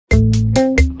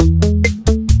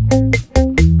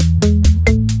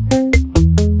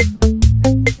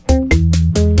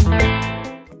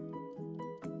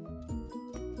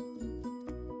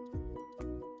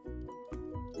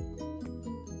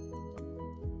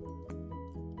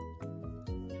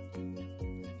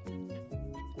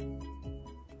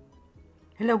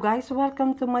Hello guys,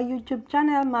 welcome to my YouTube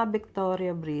channel, Ma Victoria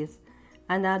Breeze.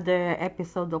 Another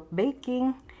episode of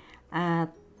baking, and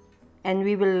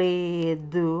we will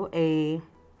do a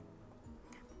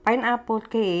pineapple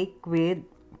cake with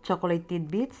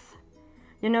chocolated bits.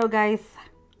 You know guys,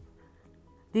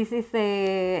 this is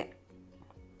the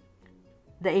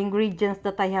ingredients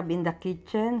that I have in the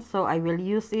kitchen, so I will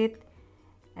use it.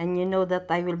 And you know that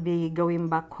I will be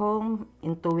going back home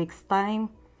in 2 weeks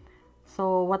time.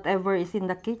 So whatever is in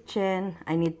the kitchen,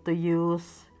 I need to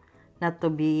use, not to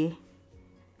be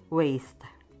waste.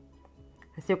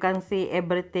 As you can see,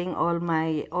 everything, all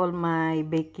my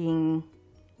baking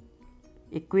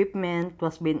equipment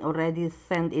was been already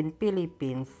sent in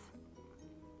Philippines.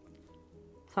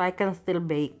 So I can still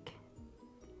bake.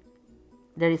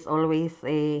 There is always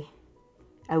a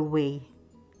way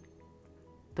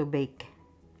to bake.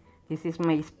 This is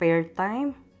my spare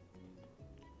time.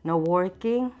 No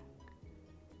working.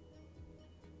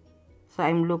 So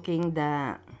I'm looking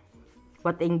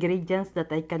what ingredients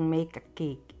that I can make a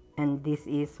cake, and this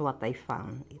is what I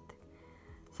found it.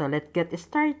 So let's get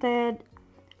started.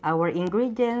 Our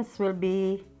ingredients will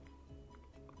be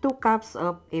 2 cups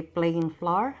of a plain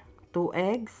flour, 2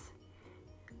 eggs,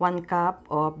 1 cup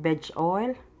of veg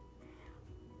oil,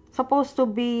 supposed to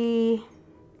be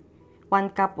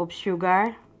 1 cup of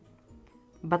sugar,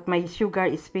 but my sugar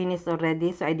is finished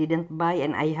already, so I didn't buy,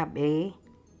 and I have a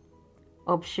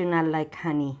optional like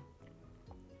honey.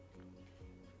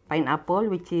 Pineapple,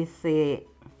 which is a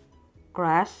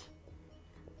crushed,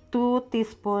 2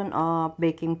 teaspoons of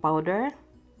baking powder,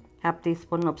 half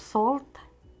teaspoon of salt,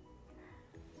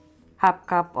 half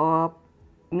cup of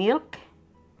milk,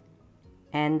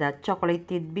 and the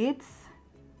chocolated bits,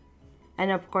 and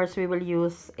of course we will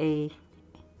use a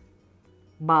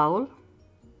bowl,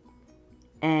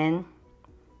 and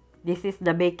this is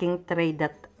the baking tray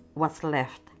that was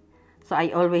left. So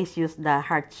I always use the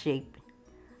heart shape.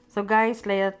 So guys,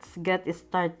 let's get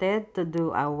started to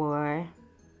do our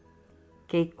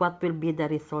cake. What will be the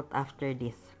result after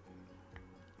this?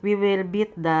 We will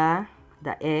beat the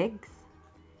eggs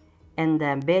and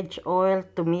the veg oil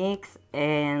to mix,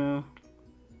 and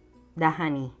the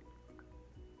honey.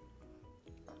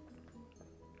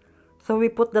 So we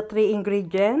put the 3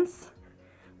 ingredients,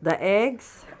 the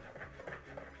eggs,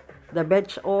 the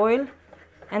veg oil,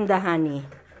 and the honey.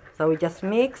 So we just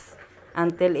mix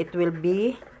until it will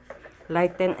be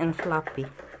lightened and fluffy.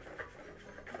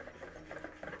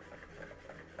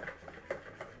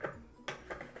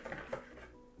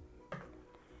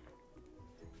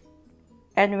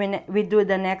 And when we do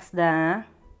the next, the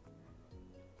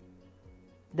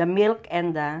milk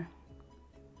and the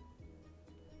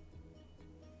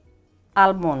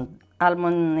almond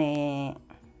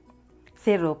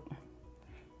syrup.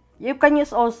 You can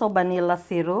use also vanilla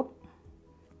syrup,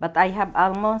 but I have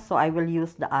almond, so I will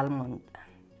use the almond.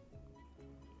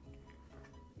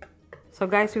 So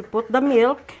guys, we put the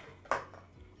milk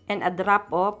and a drop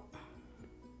of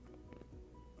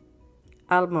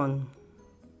almond.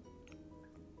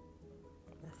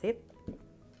 That's it.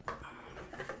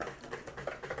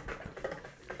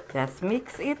 Just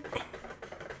mix it.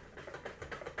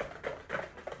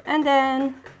 And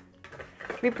then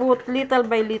we put little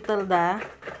by little the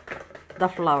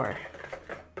flour.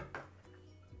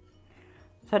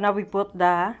 So now we put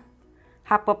the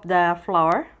half of the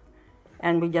flour,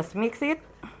 and we just mix it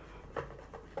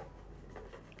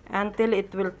until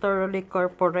it will thoroughly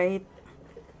incorporate.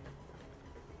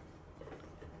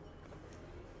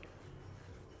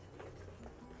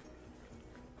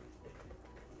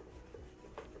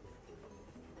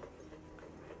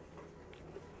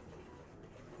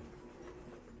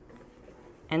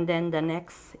 And then the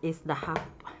next is the half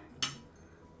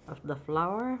of the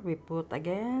flour. We put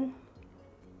again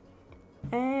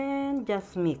and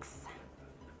just mix.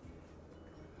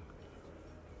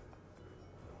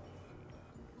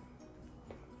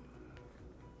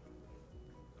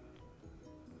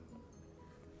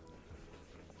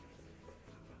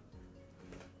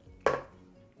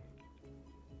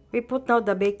 We put now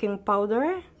the baking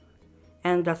powder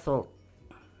and the salt.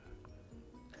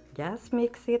 Just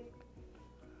mix it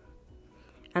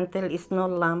until it's no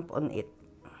lump on it.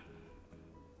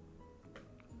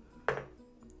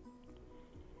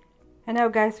 And now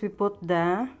guys, we put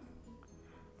the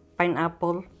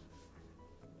pineapple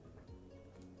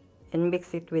and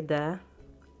mix it with the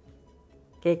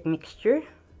cake mixture.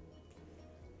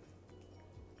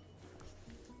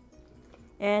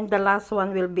 And the last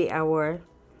one will be our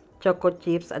choco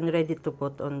chips, and ready to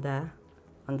put on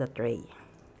the tray.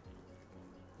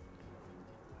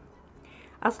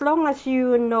 As long as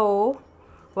you know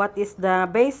what is the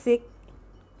basic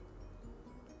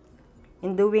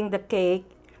in doing the cake,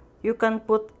 you can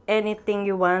put anything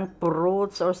you want,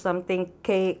 fruits or something,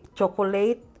 cake,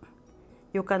 chocolate.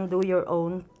 You can do your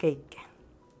own cake.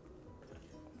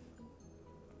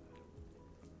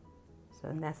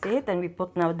 So that's it. And we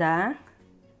put now the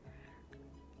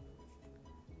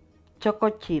choco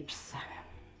chips.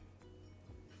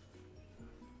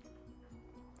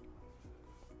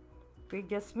 We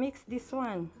just mix this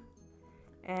one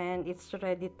and it's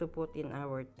ready to put in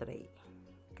our tray.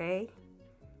 Okay?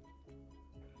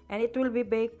 And it will be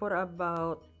baked for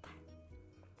about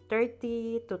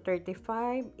 30 to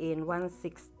 35 in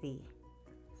 160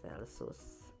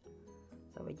 Celsius.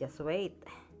 So we just wait.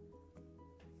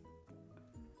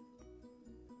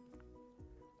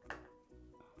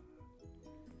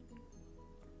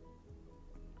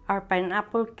 Our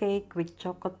pineapple cake with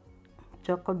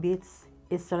chocobits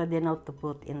is ready now to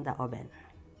put in the oven.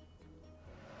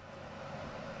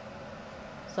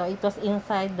 So it was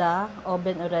inside the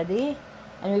oven already,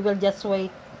 and we will just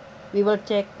wait. We will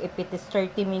check if it is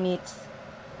 30 minutes,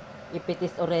 if it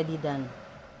is already done.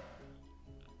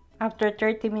 After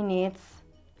 30 minutes,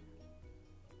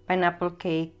 pineapple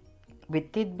cake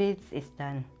with tidbits is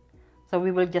done. So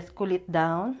we will just cool it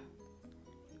down.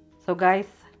 So guys,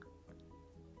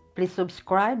 please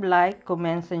subscribe, like,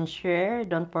 comments, and share.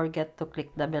 Don't forget to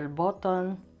click the bell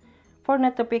button for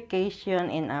notification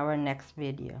in our next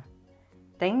video.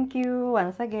 Thank you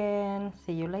once again.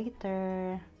 See you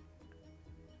later.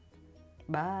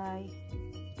 Bye.